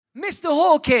Mr.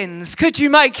 Hawkins, could you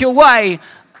make your way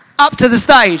up to the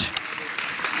stage?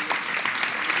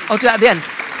 I'll do it at the end.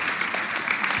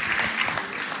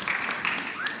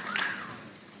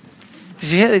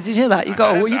 Did you hear that? You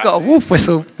got a wolf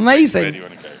whistle. Amazing. Where do you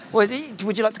want to go?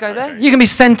 Would you like to go there? You can be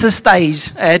centre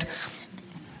stage, Ed.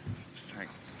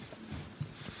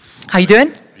 Thanks. How you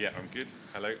doing? Yeah, I'm good.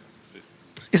 Hello.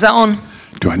 Is that on?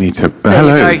 Do I need to? There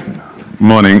Hello. you go.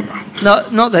 Morning.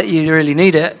 Not that you really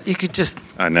need it. You could just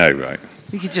I know, right?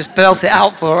 belt it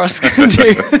out for us, couldn't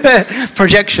you?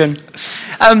 Projection.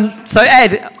 So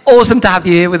Ed, awesome to have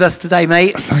you here with us today,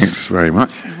 mate. Thanks very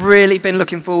much. Really been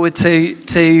looking forward to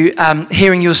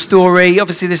hearing your story.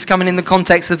 Obviously, this is coming in the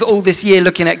context of all this year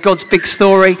looking at God's big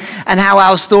story and how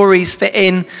our stories fit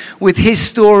in with his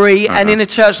story. And in a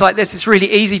church like this, it's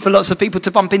really easy for lots of people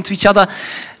to bump into each other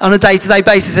on a day-to-day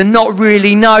basis and not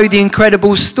really know the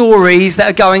incredible stories that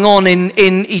are going on in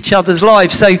each other's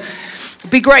lives. So it'd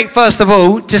be great, first of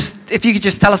all, just if you could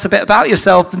just tell us a bit about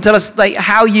yourself and tell us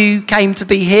how you came to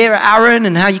be here at Arran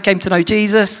and how you came to know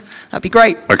Jesus. That'd be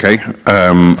great. Okay.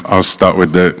 I'll start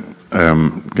with the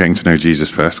getting to know Jesus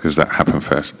first, because that happened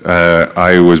first.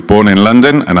 I was born in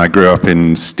London and I grew up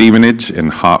in Stevenage in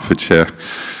Hertfordshire.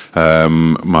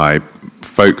 My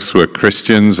folks were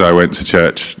Christians. I went to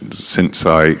church since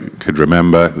I could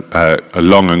remember. A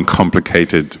long and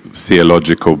complicated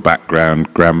theological background.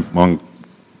 One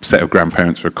set of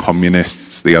grandparents were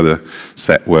communists. The other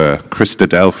set were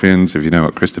Christadelphians, if you know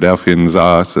what Christadelphians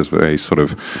are. So it's very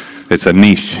it's a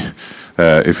niche,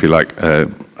 if you like.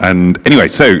 And anyway,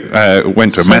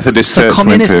 went to a Methodist church. So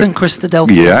communists and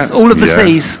Christadelphians, yeah, all of the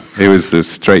C's. It was a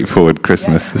straightforward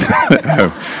Christmas.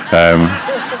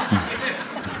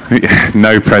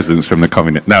 No presents from the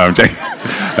communists. No, I'm joking.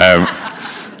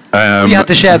 You had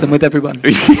to share them with everyone.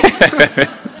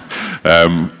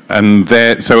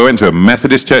 So I went to a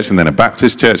Methodist church and then a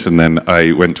Baptist church, and then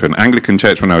I went to an Anglican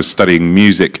church when I was studying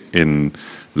music in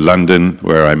London,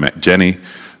 where I met Jenny,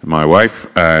 my wife.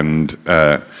 And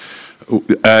I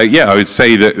would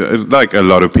say that, like a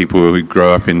lot of people who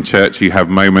grow up in church, you have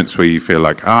moments where you feel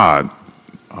like, I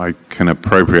can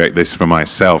appropriate this for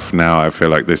myself now. I feel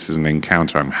like this is an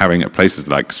encounter I'm having at places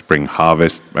like Spring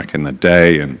Harvest back in the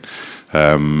day, and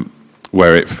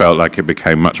where it felt like it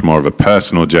became much more of a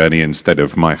personal journey instead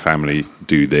of my family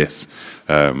do this.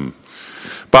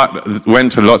 But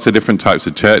went to lots of different types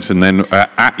of church, and then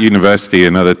at university,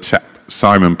 another chap,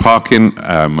 Simon Parkin,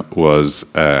 was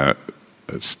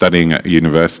studying at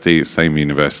university, same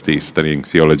university, studying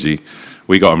theology.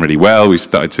 We got on really well. We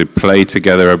started to play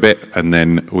together a bit, and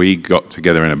then we got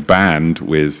together in a band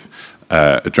with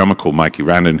a drummer called Mikey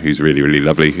Randon, who's really, really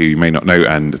lovely, who you may not know,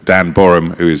 and Dan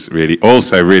Borum, who is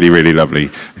also really, really lovely,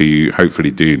 who you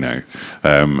hopefully do know.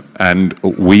 And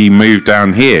we moved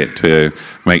down here to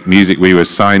make music. We were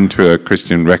signed to a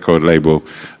Christian record label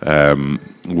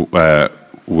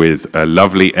with a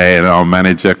lovely A&R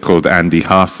manager called Andy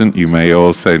Harson. You may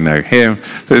also know him.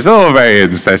 So it's all very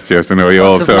incestuous, and we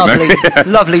also know.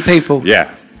 Lovely people.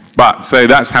 Yeah. So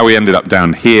that's how we ended up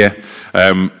down here.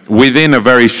 Within a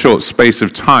very short space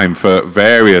of time, for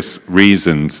various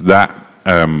reasons, that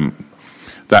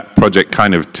project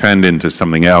kind of turned into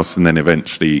something else, and then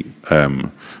eventually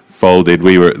folded.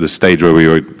 We were at the stage where we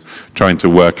were trying to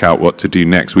work out what to do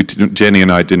next. Jenny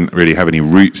and I didn't really have any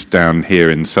roots down here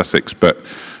in Sussex, but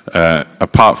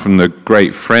apart from the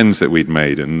great friends that we'd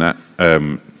made, and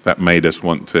that made us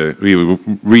want to. We were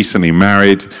recently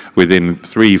married. Within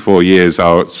 3-4 years,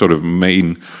 our sort of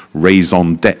main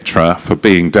raison d'etre for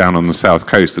being down on the south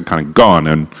coast had kind of gone,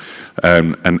 and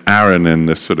Arran and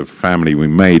the sort of family we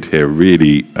made here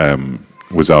really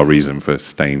was our reason for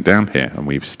staying down here, and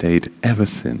we've stayed ever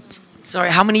since. Sorry,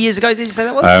 how many years ago did you say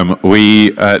that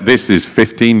was? This is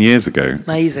 15 years ago.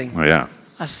 Amazing. Oh, yeah.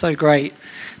 That's so great.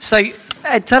 So,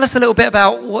 Ed, tell us a little bit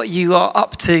about what you are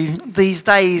up to these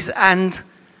days, and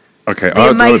the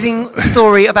amazing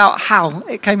story about how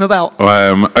it came about.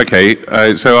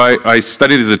 So I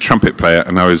studied as a trumpet player,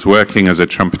 and I was working as a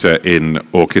trumpeter in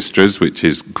orchestras, which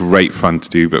is great fun to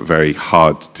do, but very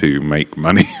hard to make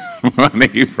money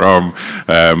from.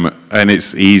 And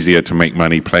it's easier to make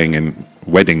money playing in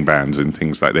wedding bands and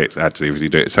things like that, actually, if you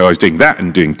do it. So I was doing that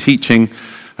and doing teaching.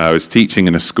 I was teaching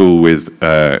in a school with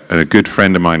a good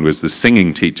friend of mine was the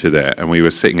singing teacher there, and we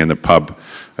were sitting in the pub,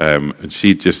 and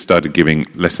she just started giving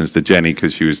lessons to Jenny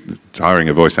because she was tiring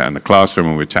her voice out in the classroom,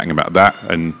 and we were chatting about that,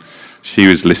 and she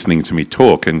was listening to me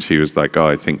talk, and she was like,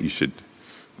 I think you should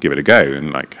give it a go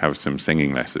and like have some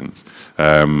singing lessons.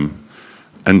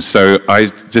 And so I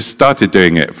just started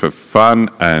doing it for fun,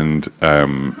 and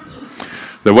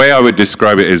the way I would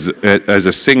describe it is, as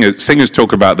a singer, singers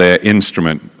talk about their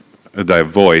instrument their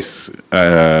voice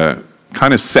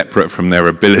kind of separate from their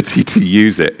ability to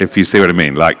use it, if you see what I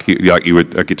mean. Like a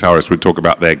guitarist would talk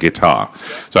about their guitar.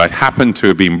 So I happened to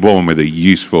have been born with a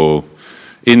useful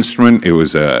instrument. It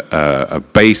was a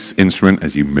bass instrument,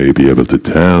 as you may be able to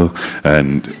tell,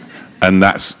 and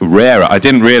that's rare. I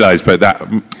didn't realize, but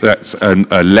that's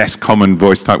a less common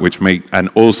voice type, and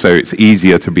also it's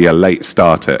easier to be a late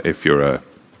starter if you're a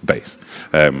bass.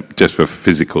 Just for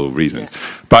physical reasons.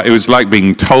 But it was like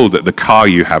being told that the car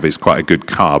you have is quite a good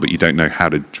car, but you don't know how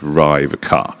to drive a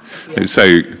car. Yeah.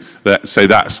 So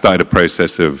that started a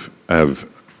process of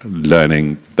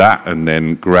learning that, and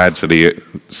then gradually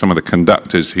some of the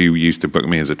conductors who used to book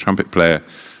me as a trumpet player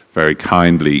very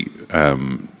kindly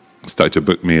started to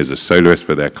book me as a soloist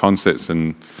for their concerts,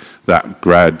 and that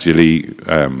gradually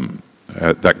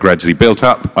built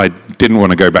up. I didn't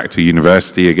want to go back to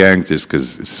university again just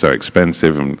because it's so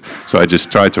expensive, and so I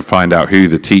just tried to find out who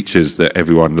the teachers that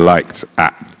everyone liked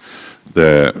at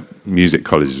the music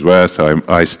colleges were. So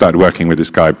I started working with this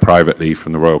guy privately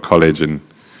from the Royal College, and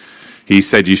he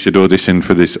said you should audition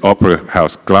for this opera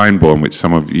house, Glyndebourne, which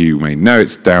some of you may know.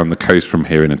 It's down the coast from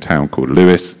here in a town called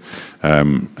Lewes,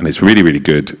 and it's really, really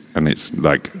good, and it's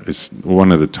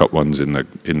one of the top ones in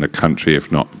the country,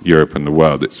 if not Europe and the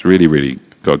world. It's really, really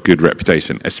got a good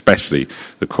reputation, especially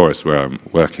the chorus where I'm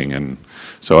working, and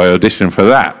so I auditioned for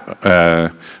that.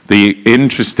 The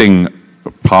interesting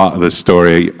part of the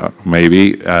story,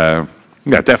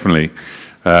 definitely.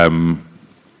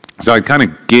 So I kind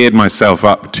of geared myself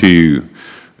up to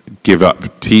give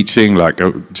up teaching. Like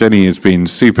Jenny has been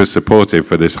super supportive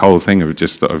for this whole thing of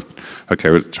just sort of,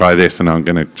 okay, we'll try this, and I'm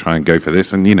going to try and go for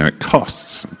this, and it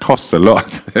costs a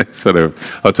lot. Sort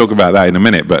of, I'll talk about that in a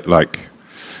minute, but like,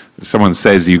 someone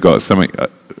says you've got something,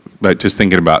 like just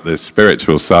thinking about the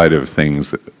spiritual side of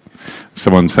things,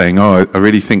 someone saying, oh, I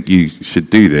really think you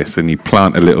should do this, and you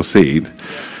plant a little seed,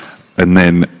 and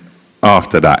then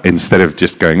after that, instead of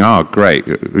just going, oh, great,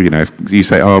 if you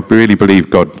say, oh, I really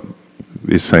believe God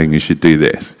is saying you should do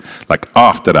this. Like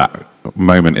after that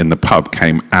moment in the pub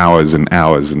came hours and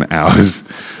hours and hours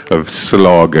of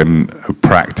slog and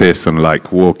practice, and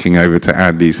like walking over to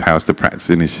Andy's house to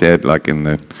practice in his shed, like in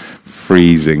the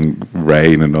freezing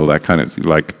rain and all that kind of,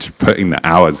 like putting the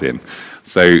hours in.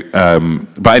 So,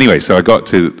 but anyway, so I got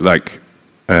to like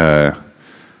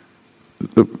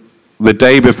the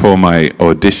day before my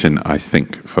audition, I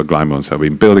think, for Glyndebourne. So I've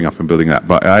been building up and building that.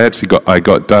 But I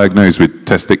got diagnosed with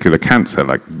testicular cancer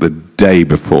like the day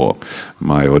before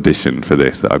my audition for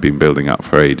this that I've been building up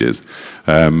for ages,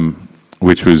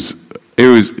 which was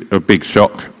a big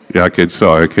shock. Yeah, I could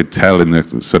tell in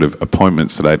the sort of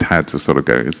appointments that I'd had to sort of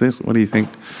go, what do you think?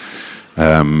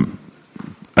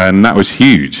 And that was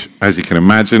huge. As you can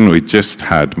imagine, we just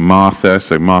had Martha.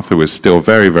 So Martha was still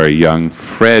very, very young.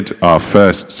 Fred, our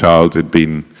first child, had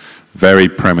been very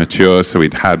premature. So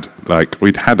we'd had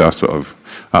our sort of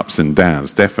ups and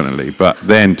downs, definitely. But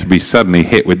then to be suddenly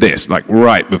hit with this, like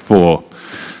right before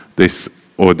this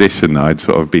audition that I'd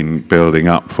sort of been building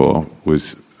up for,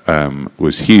 was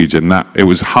huge. And that it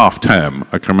was half term.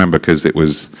 I can remember because it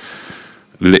was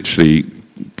literally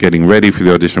getting ready for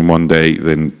the audition one day,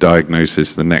 then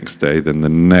diagnosis the next day, then the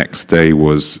next day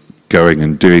was going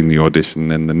and doing the audition,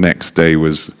 then the next day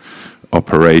was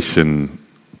operation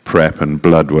prep and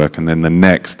blood work, and then the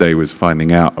next day was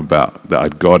finding out about that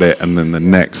I'd got it, and then the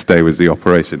next day was the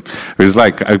operation. It was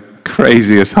like a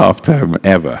craziest half term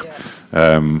ever.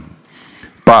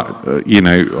 But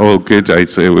all good.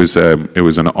 It was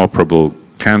an operable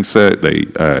cancer. They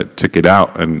took it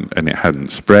out, and it hadn't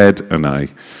spread, and I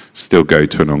still go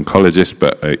to an oncologist,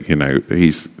 but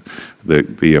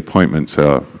the appointments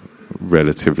are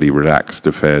relatively relaxed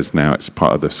affairs now. It's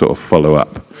part of the sort of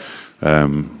follow-up.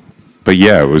 But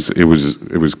yeah, it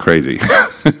was crazy.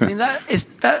 I mean,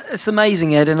 it's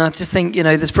amazing, Ed, and I just think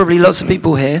there's probably lots of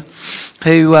people here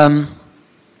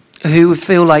who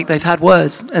feel like they've had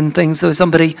words and things. So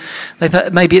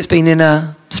maybe it's been in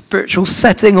a spiritual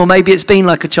setting, or maybe it's been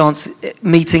like a chance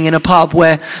meeting in a pub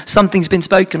where something's been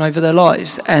spoken over their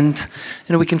lives. And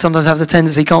we can sometimes have the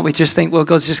tendency, can't we, just think, well,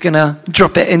 God's just going to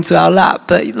drop it into our lap.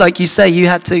 But like you say, you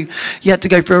had to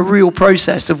go through a real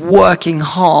process of working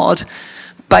hard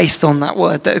based on that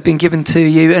word that had been given to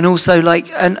you, and also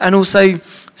and also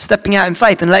stepping out in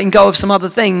faith and letting go of some other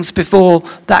things before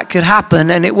that could happen.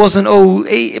 And it wasn't all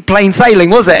plain sailing,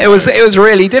 was it? It was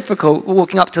really difficult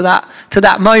walking up to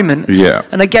that moment. Yeah.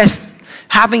 And I guess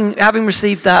having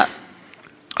received that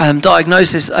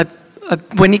diagnosis,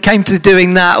 when it came to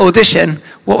doing that audition,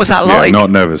 what was that like? Not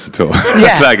nervous at all.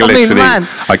 Yeah,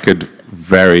 I could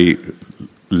very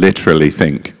literally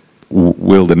think,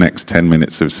 will the next 10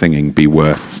 minutes of singing be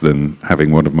worse than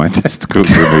having one of my testicles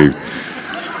removed?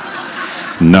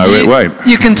 No, it won't.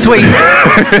 You can tweet.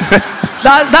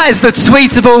 that is the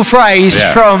tweetable phrase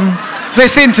from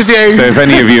this interview. So if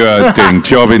any of you are doing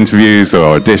job interviews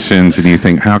or auditions and you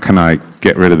think, how can I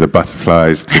get rid of the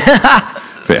butterflies?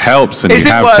 If it helps and you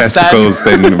have testicles,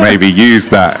 then maybe use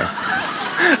that.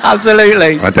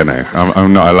 Absolutely. I don't know.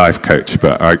 I'm not a life coach,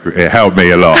 but it helped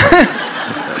me a lot.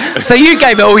 So you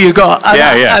gave it all you got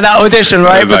at that audition,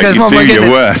 right? Like, because you do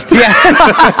your worst.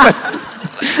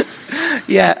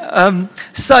 Yeah.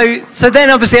 So then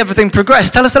obviously everything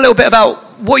progressed. Tell us a little bit about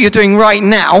what you're doing right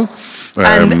now,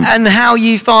 and how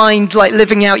you find like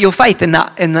living out your faith in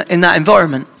that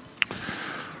environment.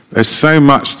 There's so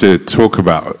much to talk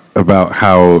about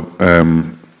how,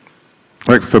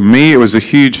 like for me, it was a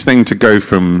huge thing to go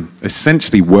from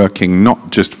essentially working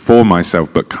not just for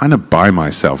myself, but kind of by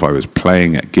myself. I was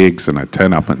playing at gigs and I'd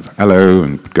turn up and hello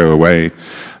and go away,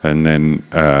 and then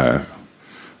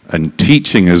and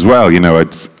teaching as well. You know,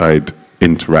 I'd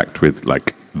interact with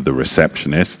like the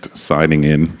receptionist signing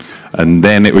in, and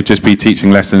then it would just be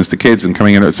teaching lessons to kids and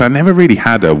coming in. So I never really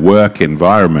had a work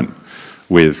environment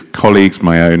with colleagues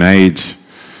my own age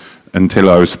until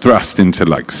I was thrust into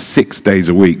like 6 days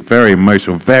a week, very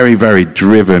emotional, very, very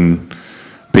driven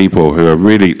people who are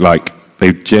really like,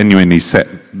 they've genuinely set,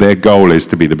 their goal is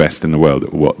to be the best in the world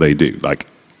at what they do, like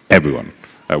everyone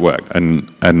at work,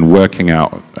 and working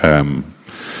out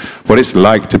what it's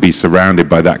like to be surrounded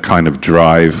by that kind of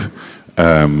drive,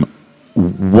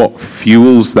 what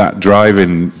fuels that drive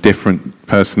in different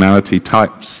personality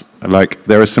types. Like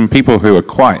there are some people who are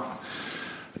quite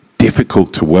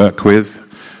difficult to work with,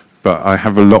 but I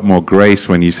have a lot more grace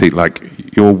when you see like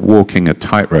you're walking a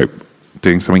tightrope,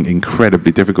 doing something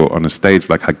incredibly difficult on a stage.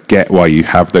 Like I get why you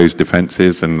have those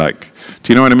defenses, and like,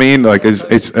 do you know what I mean? Like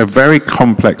it's a very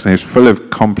complex, and it's full of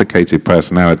complicated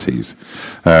personalities,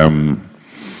 and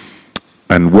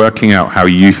working out how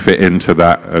you fit into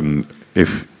that, and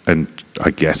I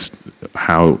guess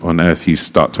how on earth you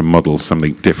start to model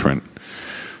something different.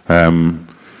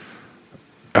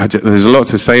 There's a lot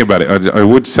to say about it. I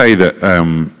would say that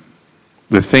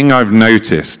the thing I've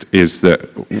noticed is that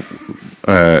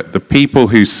the people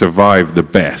who survive the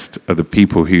best are the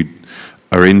people who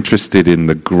are interested in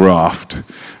the graft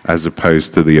as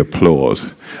opposed to the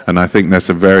applause. And I think that's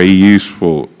a very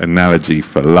useful analogy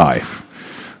for life.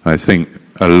 I think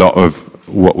a lot of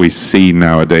what we see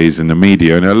nowadays in the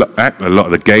media, and a lot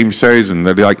of the game shows, and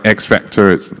the like X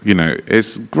Factor,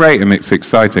 it's great and it's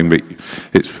exciting, but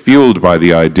it's fueled by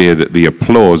the idea that the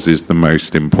applause is the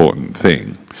most important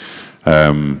thing.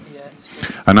 And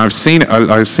I've seen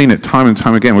it time and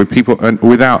time again with people, and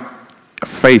without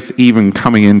faith even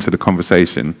coming into the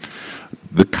conversation,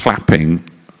 the clapping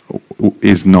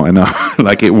is not enough.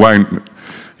 Like it won't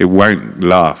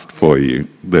last for you.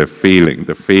 The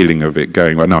feeling of it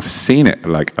going. And I've seen it.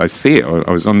 Like I see it.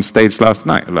 I was on stage last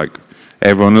night. Like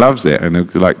everyone loves it, and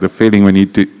it's like the feeling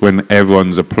when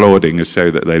everyone's applauding a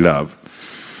show that they love.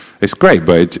 It's great,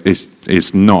 but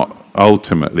it's not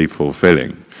ultimately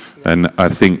fulfilling. And I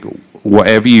think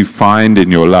whatever you find in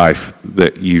your life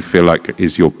that you feel like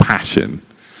is your passion,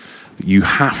 you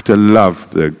have to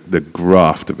love the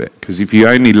graft of it. Because if you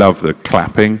only love the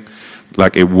clapping,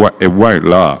 like it won't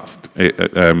last.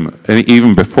 And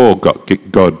even before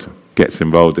God gets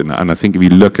involved in that. And I think if you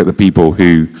look at the people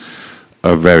who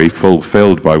are very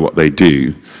fulfilled by what they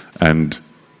do, and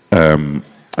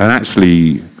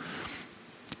actually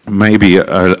maybe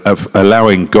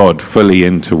allowing God fully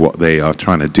into what they are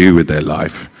trying to do with their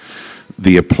life,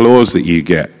 the applause that you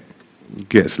get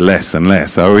gets less and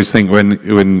less. I always think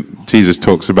when Jesus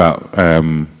talks about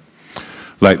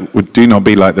do not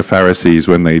be like the Pharisees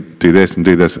when they do this and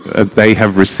do this. They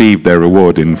have received their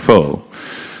reward in full.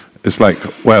 It's like,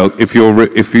 well, if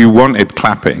you wanted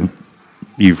clapping,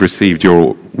 you've received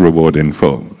your reward in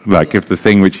full. Like if the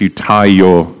thing which you tie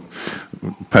your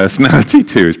personality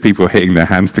to is people hitting their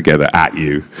hands together at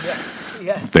you,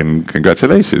 then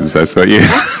congratulations, that's what you.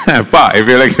 But if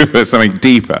you're looking for something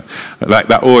deeper, like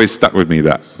that always stuck with me.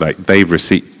 That like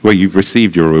you've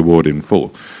received your reward in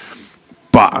full,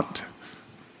 but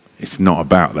it's not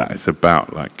about that. It's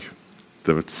about like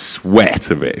the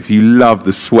sweat of it. If you love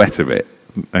the sweat of it,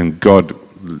 and God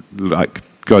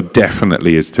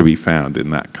definitely is to be found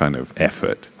in that kind of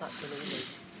effort.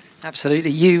 Absolutely.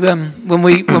 You, when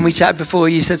we chatted before,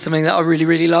 you said something that I really,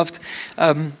 really loved.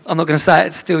 I'm not going to say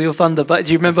it to steal your thunder, but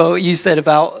do you remember what you said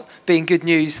about being good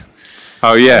news?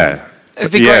 Oh yeah.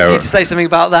 It'd be great for you to say something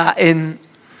about that in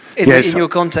your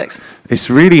context. It's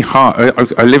really hard.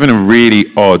 I live in a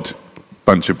really odd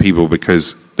bunch of people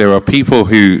because there are people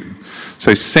who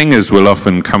So singers will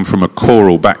often come from a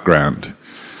choral background.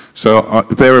 So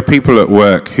there are people at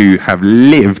work who have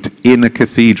lived in a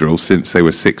cathedral since they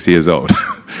were 6 years old.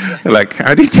 Like,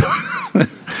 how do you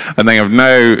and they have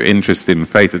no interest in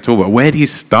faith at all. But where do you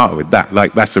start with that?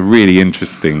 Like, that's a really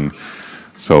interesting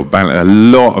sort of balance. A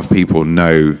lot of people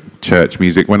know church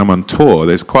music. When I'm on tour,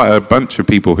 there's quite a bunch of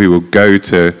people who will go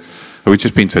to, we've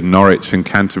just been to Norwich and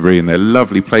Canterbury, and they're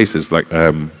lovely places, like,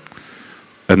 and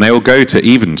they will go to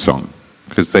Evensong,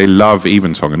 because they love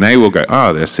Evensong, and they will go,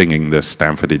 they're singing the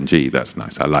Stanford in G, that's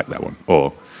nice, I like that one.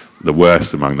 Or the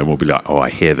worst among them will be like, I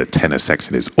hear the tenor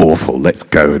section is awful, let's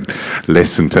go and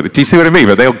listen to it. Do you see what I mean?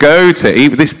 But they'll go to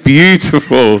this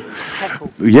beautiful,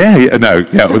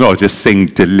 no, just sing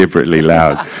deliberately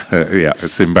loud.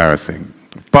 It's embarrassing.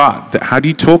 But how do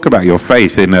you talk about your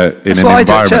faith in an environment? That's why I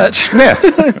do at church. Yeah,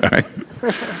 right.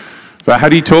 But how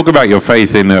do you talk about your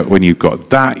faith when you've got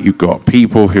that, you've got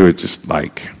people who are just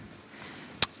like,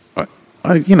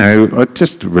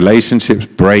 just relationships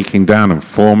breaking down and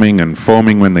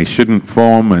forming when they shouldn't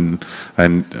form,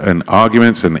 and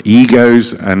arguments and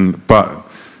egos, but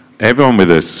everyone with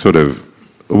a sort of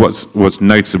what's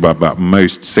noticeable about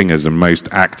most singers and most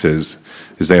actors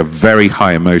is they have very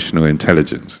high emotional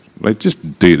intelligence. They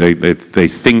just do. They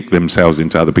think themselves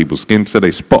into other people's skin, so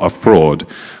they spot a fraud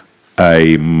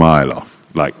a mile off.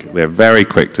 Like, they're very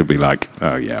quick to be like,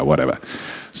 oh yeah, whatever.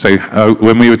 So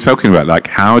when we were talking about, like,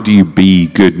 how do you be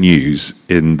good news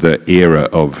in the era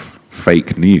of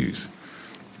fake news?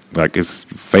 Like, it's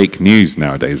fake news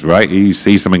nowadays, right? You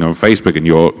see something on Facebook and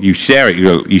you share it.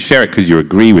 You share it because you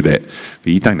agree with it,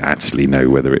 but you don't actually know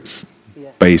whether it's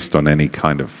based on any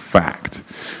kind of fact,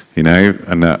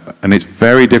 And it's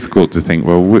very difficult to think,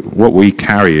 well, what we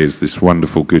carry is this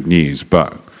wonderful good news,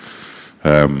 but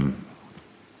a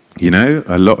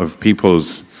lot of people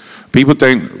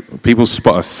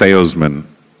spot a salesman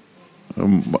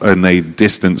and they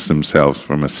distance themselves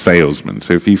from a salesman.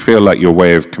 So if you feel like your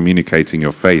way of communicating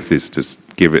your faith is to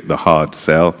give it the hard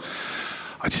sell,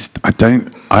 I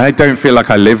don't feel like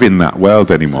I live in that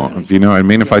world anymore. Do you know what I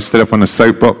mean? If I stood up on a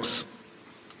soapbox,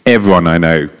 everyone I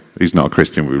know who's not a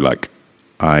Christian would be like,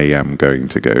 I am going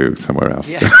to go somewhere else.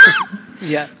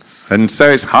 Yeah. And so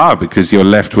it's hard because you're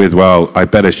left with, well, I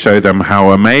better show them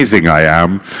how amazing I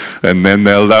am, and then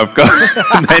they'll love God.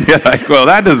 And then you're like, well,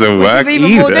 that doesn't work either. Which is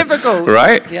even more difficult.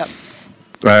 Right? Yeah.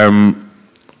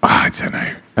 I don't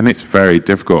know. And it's very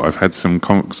difficult. I've had some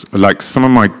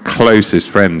of my closest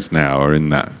friends now are in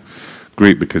that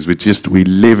group because we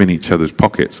live in each other's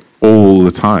pockets all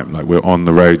the time. Like, we're on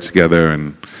the road together,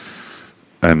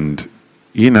 and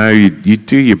you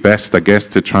do your best, I guess,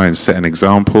 to try and set an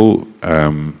example.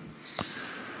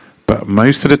 But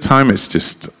most of the time, it's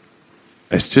just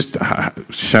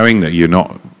showing that you're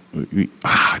not.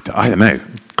 I don't know,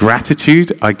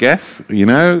 gratitude, I guess.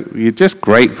 You're just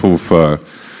grateful for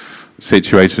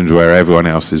situations where everyone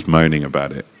else is moaning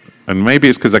about it. And maybe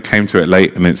it's because I came to it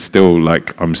late, and it's still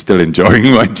like I'm still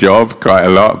enjoying my job quite a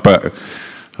lot. But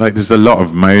like, there's a lot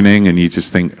of moaning, and you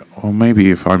just think, oh,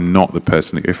 maybe if I'm not the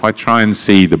person, if I try and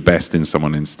see the best in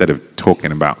someone instead of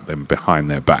talking about them behind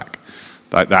their back,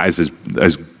 like, that is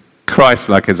as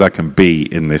Christ-like as I can be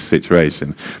in this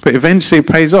situation. But eventually it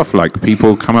pays off. Like,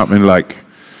 people come up and like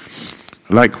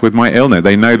with my illness,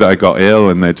 they know that I got ill,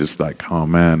 and they're just like, oh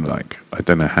man, like, I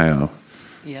don't know how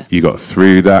you got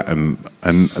through that. And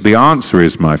the answer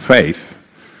is my faith.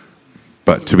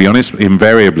 But to be honest,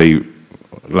 invariably,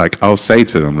 like, I'll say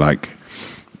to them, like,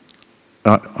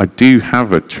 I do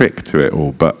have a trick to it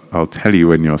all, but I'll tell you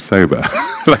when you're sober.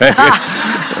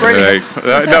 Brilliant.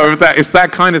 No, it's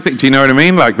that kind of thing. Do you know what I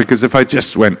mean? Like, because if I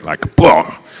just went like, boom,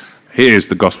 here's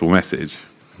the gospel message,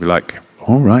 I'd be like,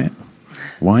 all right,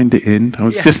 wind it in. I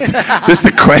was just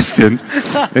a question.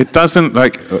 It doesn't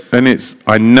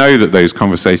I know that those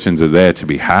conversations are there to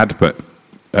be had, but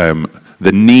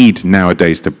the need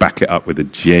nowadays to back it up with a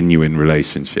genuine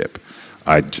relationship,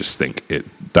 I just think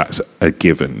that's a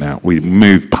given now. We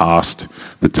move past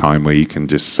the time where you can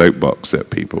just soapbox at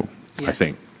people, I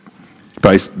think.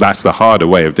 But that's the harder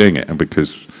way of doing it, and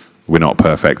because we're not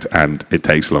perfect and it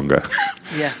takes longer.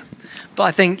 Yeah. But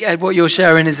I think what you're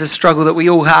sharing is a struggle that we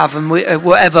all have, and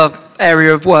whatever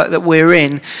area of work that we're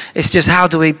in, it's just how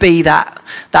do we be that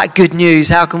good news?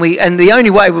 How can we? And the only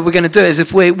way we're going to do it is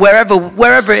if we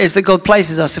wherever it is that God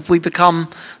places us, if we become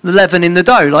the leaven in the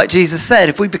dough, like Jesus said,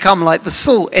 if we become like the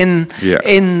salt in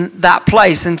that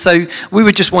place. And so we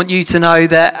would just want you to know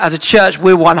that as a church,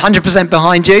 we're 100%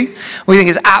 behind you. We think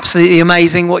it's absolutely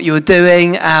amazing what you're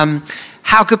doing.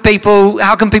 How can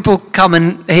people come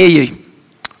and hear you?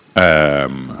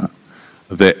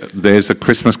 there's a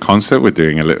Christmas concert. We're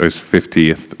doing it's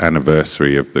 50th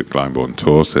anniversary of the Glyndebourne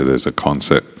tour, so there's a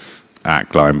concert at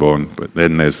Glyndebourne. But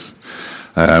then there's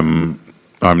I'm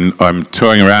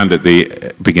touring around at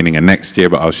the beginning of next year,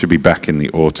 but I should be back in the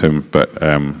autumn. But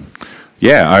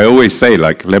yeah, I always say,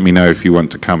 like, let me know if you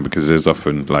want to come, because there's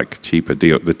often like cheaper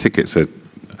deal. The tickets are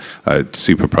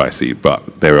super pricey,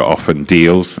 but there are often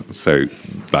deals. So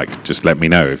like, just let me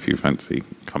know if you fancy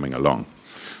coming along.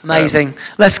 Amazing.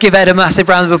 Let's give Ed a massive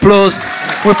round of applause.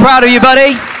 We're proud of you,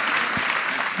 buddy.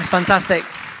 That's fantastic.